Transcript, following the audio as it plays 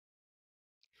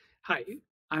Hi,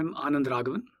 I'm Anand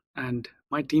Raghavan, and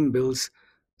my team builds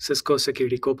Cisco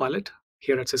Security Copilot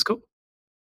here at Cisco.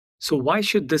 So, why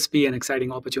should this be an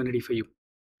exciting opportunity for you?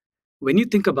 When you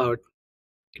think about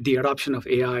the adoption of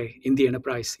AI in the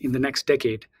enterprise in the next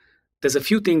decade, there's a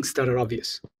few things that are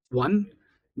obvious. One,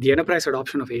 the enterprise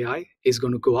adoption of AI is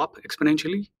going to go up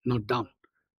exponentially, not down.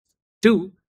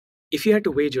 Two, if you had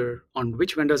to wager on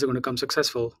which vendors are going to come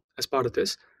successful as part of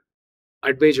this,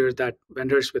 I'd wager that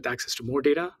vendors with access to more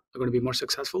data are going to be more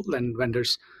successful than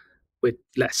vendors with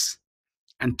less.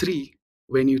 And three,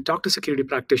 when you talk to security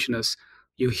practitioners,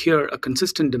 you hear a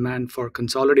consistent demand for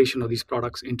consolidation of these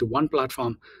products into one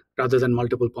platform rather than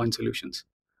multiple point solutions.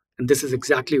 And this is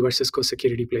exactly where Cisco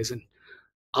Security plays in.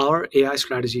 Our AI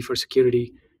strategy for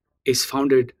security is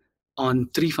founded on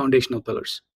three foundational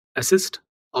pillars: assist,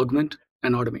 augment,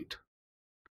 and automate.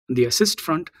 On the assist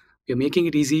front, we are making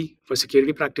it easy for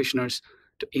security practitioners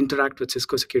to interact with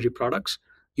Cisco security products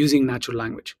using natural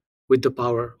language with the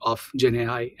power of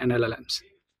GenAI and LLMs.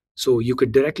 So you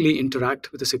could directly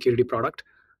interact with a security product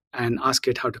and ask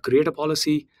it how to create a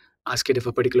policy, ask it if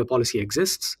a particular policy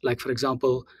exists. Like, for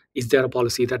example, is there a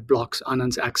policy that blocks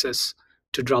Anand's access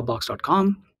to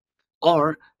Dropbox.com?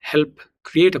 Or help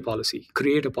create a policy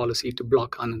to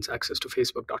block Anand's access to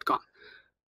Facebook.com.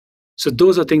 So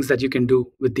those are things that you can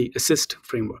do with the assist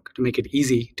framework to make it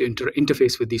easy to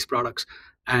interface with these products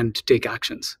and take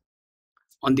actions.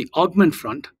 On the augment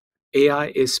front, AI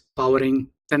is powering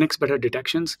 10x better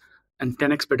detections and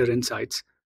 10x better insights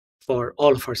for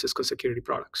all of our Cisco security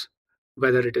products,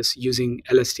 whether it is using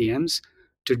LSTMs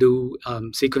to do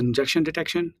sequence injection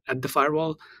detection at the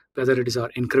firewall, whether it is our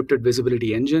encrypted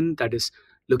visibility engine that is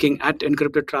looking at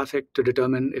encrypted traffic to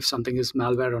determine if something is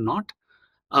malware or not,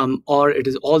 or it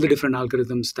is all the different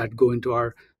algorithms that go into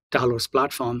our Talos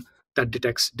platform that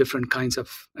detects different kinds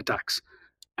of attacks.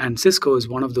 And Cisco is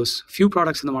one of those few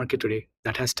products in the market today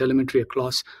that has telemetry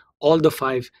across all the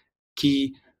five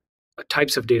key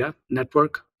types of data: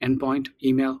 network, endpoint,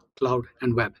 email, cloud,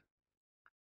 and web.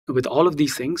 With all of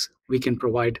these things, we can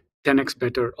provide 10x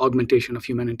better augmentation of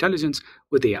human intelligence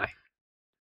with AI.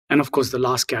 And of course, the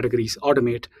last category is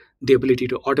automate, the ability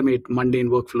to automate mundane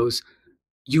workflows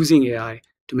using AI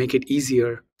to make it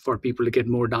easier for people to get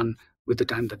more done with the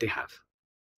time that they have.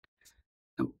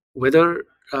 Now, whether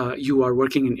you are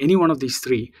working in any one of these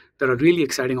three, there are really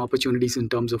exciting opportunities in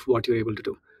terms of what you're able to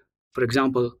do. For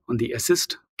example, on the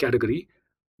assist category,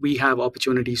 we have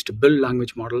opportunities to build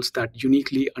language models that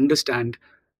uniquely understand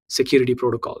security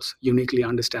protocols, uniquely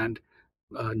understand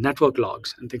network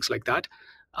logs and things like that,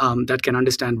 that can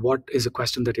understand what is a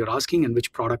question that you're asking and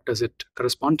which product does it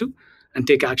correspond to, and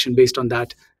take action based on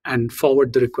that and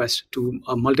forward the request to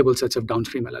multiple sets of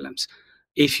downstream LLMs.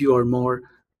 If you are more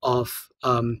of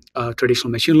a traditional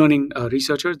machine learning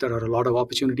researcher, there are a lot of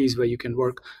opportunities where you can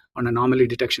work on anomaly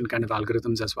detection kind of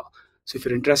algorithms as well. So if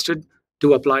you're interested,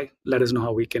 do apply. Let us know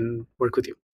how we can work with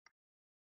you.